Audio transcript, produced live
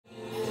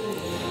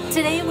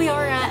Today we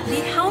are at the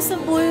House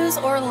of Blues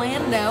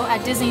Orlando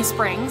at Disney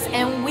Springs,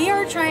 and we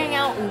are trying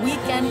out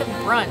weekend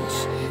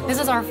brunch. This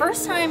is our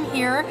first time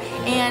here,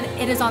 and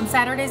it is on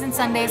Saturdays and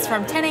Sundays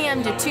from 10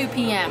 a.m. to 2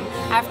 p.m.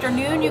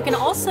 Afternoon, you can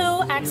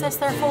also access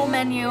their full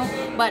menu,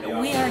 but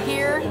we are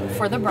here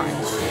for the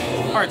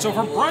brunch. All right, so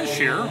for brunch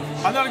here,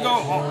 I gotta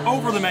go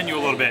over the menu a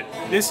little bit.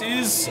 This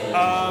is,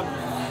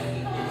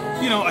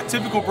 you know, a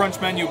typical brunch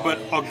menu, but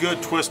a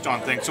good twist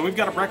on things. So we've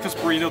got a breakfast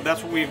burrito,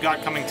 that's what we've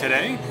got coming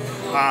today.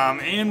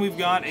 And we've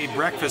got a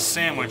breakfast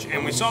sandwich,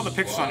 and we saw the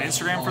pictures on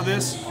Instagram for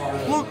this.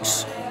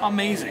 Looks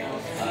amazing.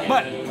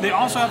 But they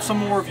also have some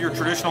more of your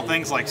traditional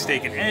things like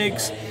steak and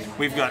eggs.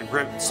 We've got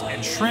grits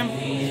and shrimp.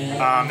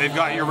 They've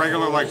got your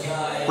regular like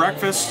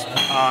breakfast.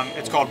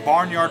 It's called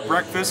Barnyard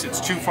Breakfast.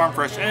 It's 2 farm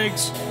fresh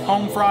eggs,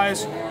 home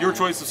fries, your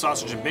choice of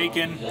sausage and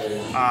bacon,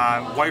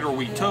 white or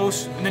wheat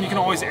toast, and then you can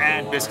always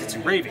add biscuits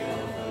and gravy.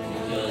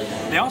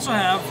 They also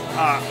have,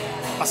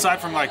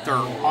 aside from like their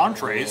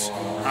entrees,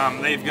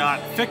 they've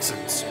got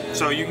fixins.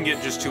 So you can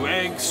get just 2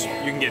 eggs,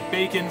 you can get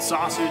bacon,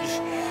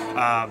 sausage,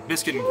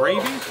 biscuit and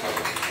gravy.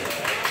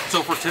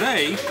 So for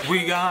today,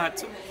 we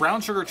got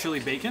brown sugar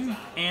chili bacon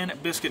and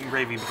biscuit and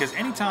gravy, because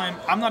anytime,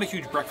 I'm not a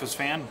huge breakfast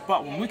fan,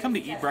 but when we come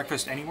to eat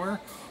breakfast anywhere,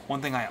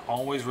 one thing I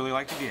always really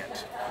like to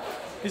get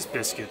is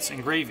biscuits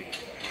and gravy.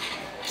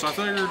 So I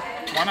figured,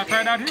 why not try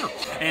it out here?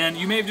 And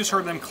you may have just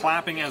heard them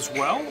clapping as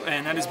well,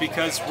 and that is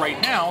because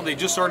right now, they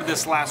just started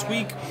this last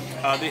week,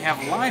 they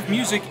have live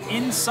music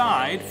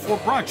inside for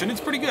brunch, and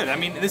it's pretty good. I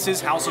mean, this is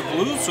House of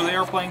Blues, so they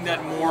are playing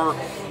that more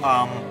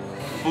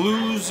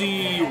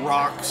bluesy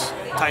rocks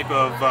type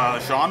of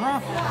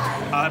genre,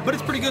 but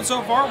it's pretty good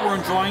so far. We're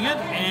enjoying it,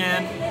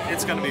 and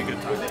it's going to be a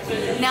good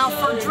time. Now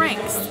for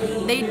drinks,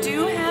 they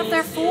do have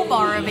their full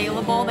bar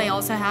available. They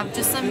also have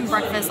just some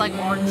breakfast like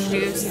orange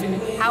juice.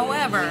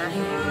 However,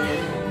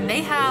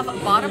 they have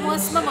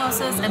bottomless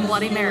mimosas and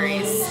Bloody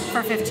Marys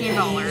for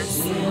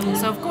 $15.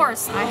 So of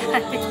course, I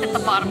had to get the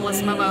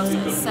bottomless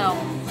mimosas, so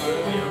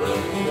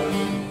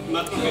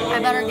I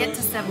better get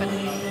to sipping.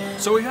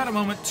 So we had a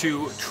moment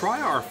to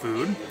try our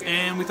food,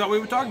 and we thought we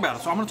would talk about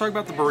it. So I'm going to talk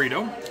about the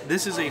burrito.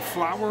 This is a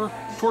flour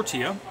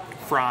tortilla,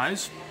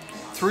 fries,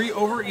 3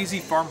 over easy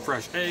farm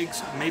fresh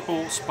eggs,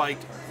 maple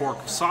spiked pork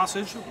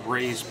sausage,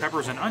 braised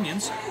peppers and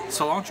onions,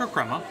 cilantro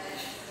crema,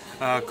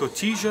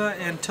 cotija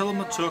and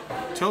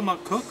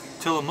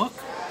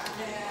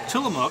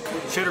Tillamook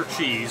cheddar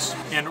cheese,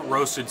 and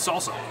roasted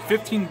salsa.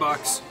 15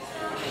 bucks.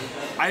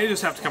 I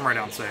just have to come right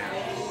out and say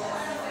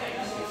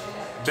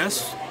it.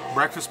 Best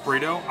breakfast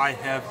burrito I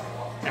have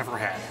ever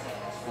had.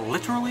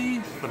 Literally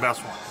the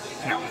best one.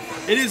 Now,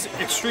 it is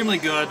extremely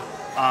good.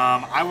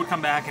 I would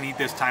come back and eat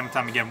this time and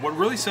time again. What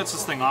really sets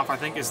this thing off, I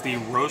think, is the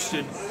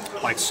roasted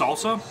like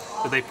salsa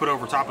that they put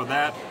over top of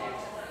that.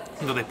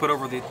 That they put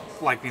over the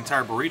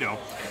entire burrito,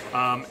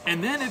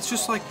 and then it's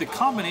just like the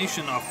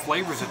combination of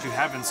flavors that you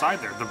have inside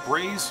there. The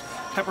braised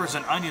peppers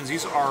and onions,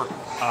 these are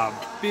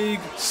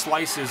big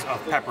slices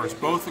of peppers,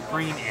 both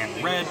green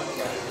and red,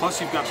 plus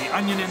you've got the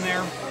onion in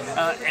there,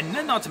 and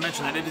then not to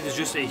mention that it is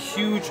just a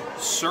huge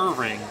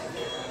serving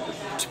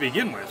to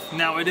begin with.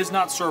 Now it is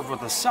not served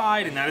with a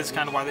side, and that is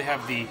kind of why they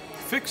have the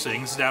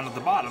fixings down at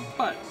the bottom,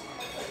 but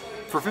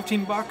for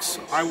 15 bucks,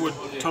 I would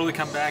totally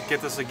come back,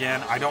 get this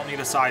again. I don't need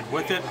a side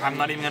with it. I'm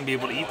not even gonna be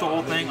able to eat the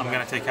whole thing. I'm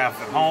gonna take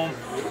half of it home.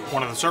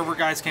 One of the server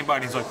guys came by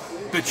and he's like,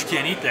 "Bitch, you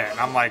can't eat that."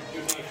 And I'm like,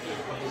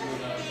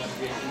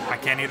 I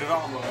can't eat it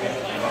all.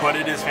 But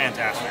it is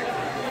fantastic.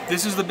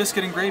 This is the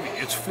biscuit and gravy.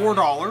 It's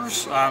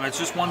 $4. It's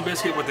just 1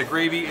 biscuit with the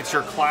gravy. It's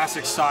your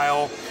classic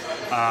style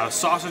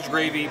sausage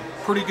gravy.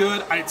 Pretty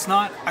good. It's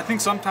not, I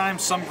think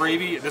sometimes some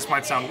gravy, this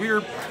might sound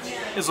weird,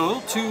 is a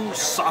little too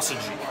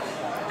sausagey.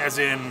 As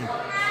in,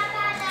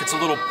 it's a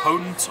little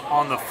potent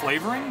on the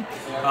flavoring,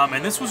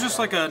 and this was just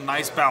like a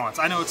nice balance.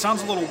 I know it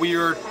sounds a little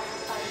weird,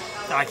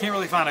 and I can't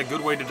really find a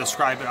good way to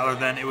describe it other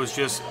than it was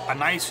just a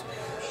nice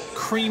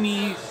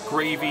creamy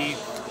gravy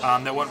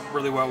that went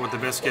really well with the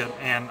biscuit,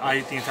 and I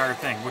ate the entire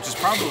thing, which is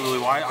probably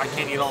why I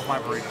can't eat all of my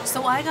burritos.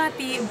 So I got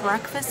the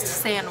breakfast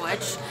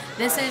sandwich.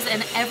 This is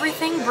an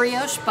everything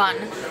brioche bun,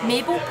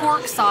 maple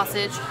pork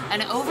sausage,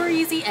 an over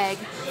easy egg,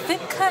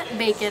 thick cut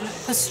bacon,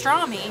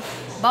 pastrami,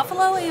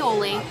 buffalo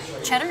aioli,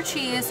 cheddar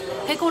cheese,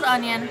 pickled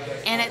onion,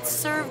 and it's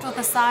served with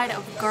a side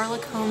of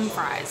garlic home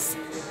fries.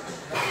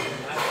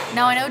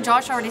 Now I know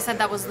Josh already said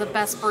that was the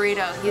best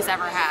burrito he's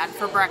ever had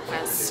for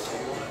breakfast.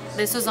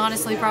 This was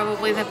honestly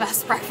probably the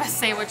best breakfast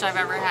sandwich I've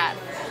ever had.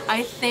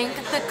 I think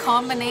the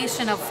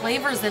combination of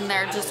flavors in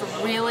there just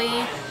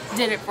really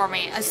did it for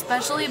me,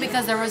 especially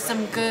because there was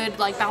some good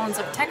like balance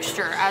of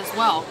texture as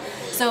well.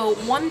 So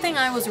one thing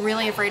I was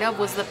really afraid of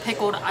was the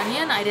pickled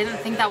onion. I didn't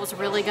think that was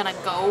really gonna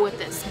go with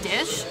this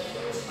dish.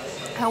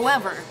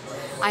 However,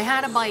 I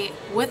had a bite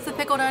with the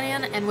pickled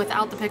onion and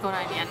without the pickled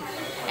onion,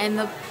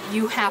 and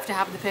you have to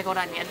have the pickled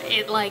onion.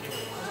 It like,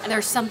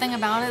 there's something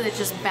about it that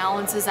just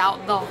balances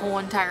out the whole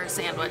entire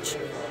sandwich.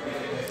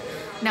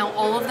 Now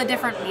all of the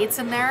different meats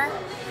in there,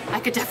 I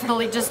could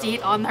definitely just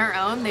eat on their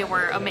own. They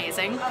were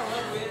amazing.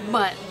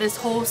 But this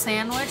whole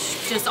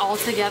sandwich, just all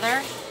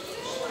together,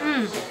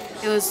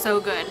 It was so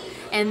good.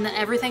 And the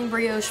everything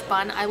brioche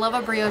bun. I love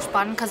a brioche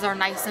bun because they're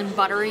nice and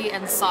buttery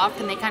and soft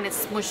and they kind of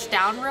smush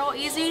down real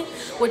easy,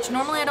 which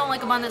normally I don't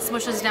like a bun that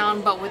smushes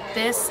down, but with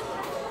this,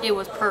 it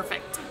was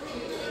perfect.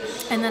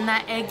 And then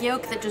that egg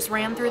yolk that just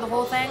ran through the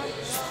whole thing.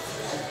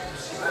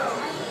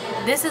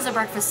 This is a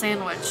breakfast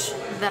sandwich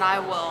that I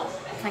will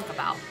think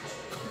about.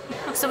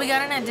 So we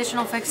got an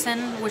additional fixin',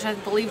 which I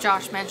believe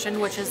Josh mentioned,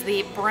 which is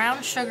the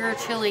brown sugar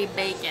chili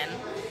bacon.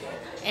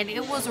 And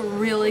it was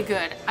really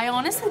good. I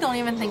honestly don't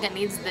even think it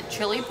needs the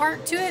chili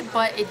part to it,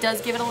 but it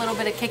does give it a little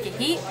bit of kick of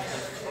heat.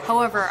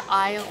 However,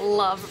 I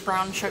love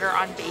brown sugar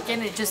on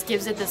bacon. It just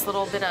gives it this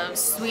little bit of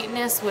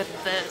sweetness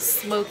with the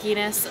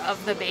smokiness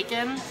of the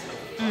bacon.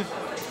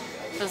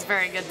 It was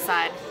very good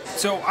side.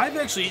 So I've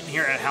actually eaten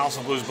here at House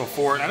of Blues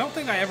before, and I don't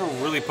think I ever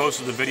really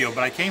posted the video,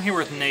 but I came here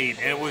with Nate,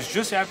 and it was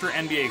just after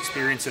NBA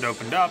Experience had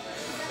opened up.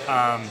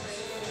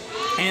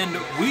 And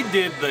we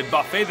did the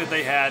buffet that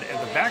they had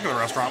at the back of the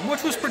restaurant,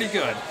 which was pretty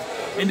good.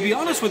 And to be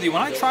honest with you,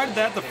 when I tried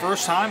that the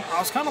first time, I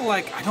was kind of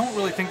like, I don't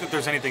really think that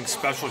there's anything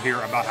special here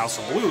about House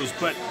of Blues,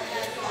 but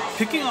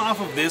picking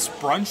off of this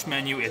brunch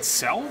menu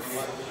itself,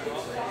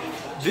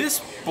 this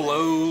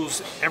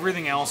blows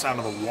everything else out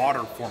of the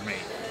water for me.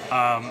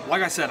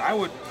 Like I said,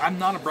 I'm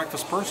not a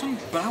breakfast person,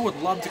 but I would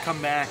love to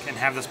come back and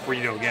have this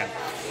burrito again.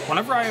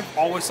 Whenever I've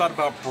always thought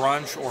about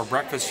brunch or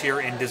breakfast here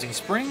in Disney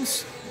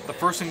Springs, the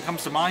first thing that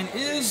comes to mind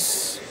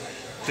is,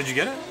 did you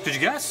get it? Did you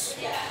guess?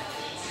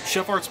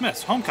 Chef Art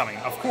Smith's Homecoming,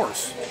 of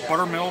course.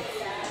 Buttermilk,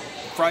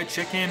 fried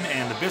chicken,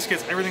 and the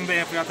biscuits, everything they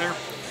have got there.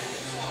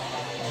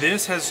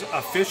 This has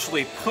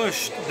officially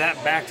pushed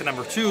that back to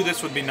number 2.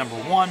 This would be number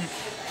 1.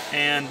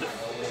 And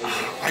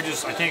I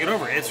can't get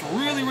over it. It's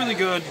really, really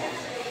good.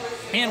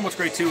 And what's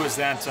great too is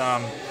that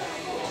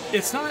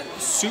it's not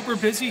super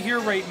busy here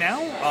right now.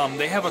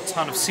 They have a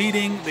ton of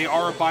seating. They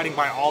are abiding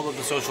by all of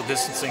the social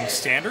distancing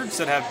standards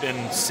that have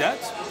been set.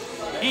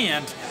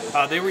 And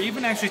they were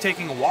even actually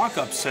taking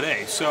walk-ups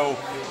today. So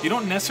you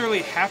don't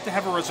necessarily have to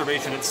have a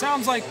reservation, it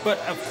sounds like, but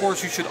of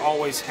course you should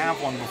always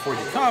have one before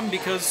you come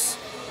because,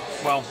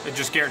 well, it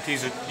just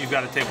guarantees that you've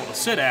got a table to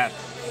sit at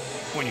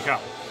when you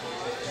come,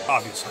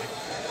 obviously.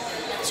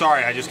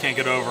 Sorry, I just can't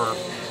get over.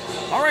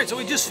 All right, so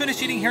we just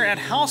finished eating here at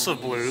House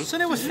of Blues,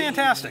 and it was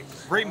fantastic.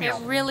 Great meal.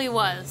 It really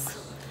was.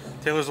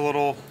 Taylor's a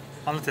little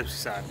on the tipsy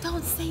side.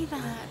 Don't say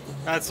that.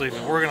 That's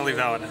leaving. We're going to leave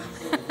that one in.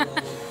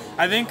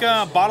 I think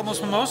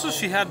bottomless mimosas,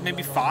 she had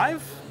maybe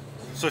 5.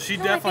 So she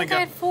definitely got... I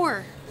had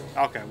 4.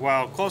 Okay,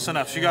 well, close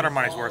enough. She got her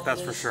money's worth,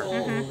 that's for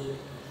sure.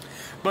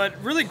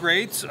 But really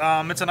great.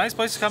 It's a nice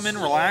place to come in,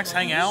 relax,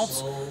 hang out.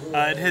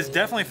 It has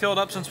definitely filled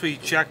up since we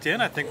checked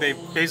in. I think they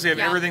basically have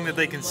everything that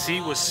they can see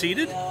was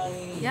seated.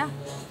 Yeah.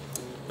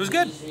 It was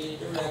good.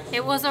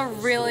 It was a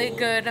really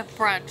good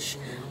brunch.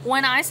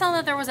 When I saw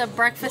that there was a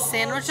breakfast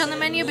sandwich on the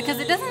menu, because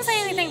it doesn't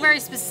say anything very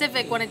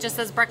specific when it just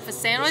says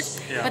breakfast sandwich,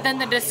 but then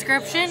the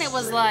description, it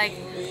was like,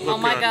 oh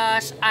my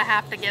gosh, I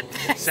have to get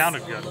this.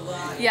 Sounded good.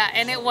 Yeah,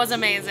 and it was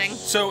amazing.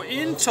 So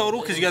in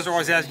total, because you guys are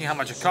always asking how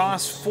much it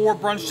costs, for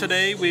brunch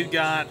today, we've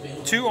got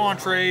 2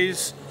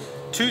 entrees,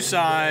 2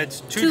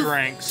 sides, 2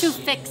 drinks. 2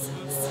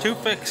 fixins. 2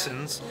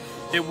 fixins.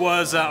 It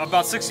was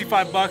about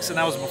 $65, and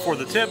that was before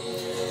the tip.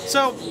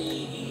 So...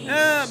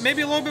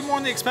 maybe a little bit more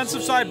on the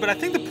expensive side, but I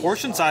think the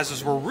portion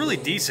sizes were really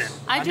decent.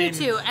 I do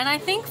too, and I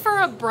think for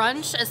a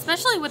brunch,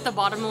 especially with the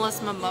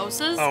bottomless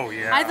mimosas,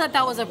 I thought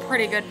that was a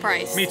pretty good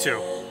price. Me too.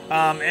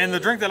 And the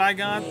drink that I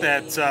got,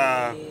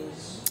 that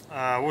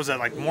what was that,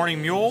 like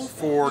Morning Mule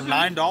for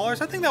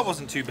 $9? I think that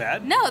wasn't too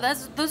bad. No,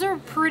 those are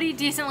pretty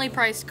decently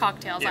priced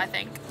cocktails, I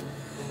think.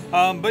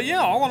 But yeah,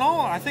 all in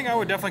all, I think I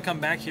would definitely come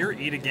back here,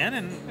 eat again,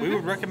 and we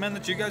would recommend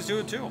that you guys do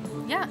it too.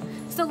 Yeah.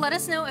 So let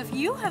us know if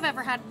you have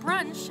ever had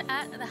brunch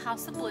at the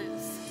House of Blues.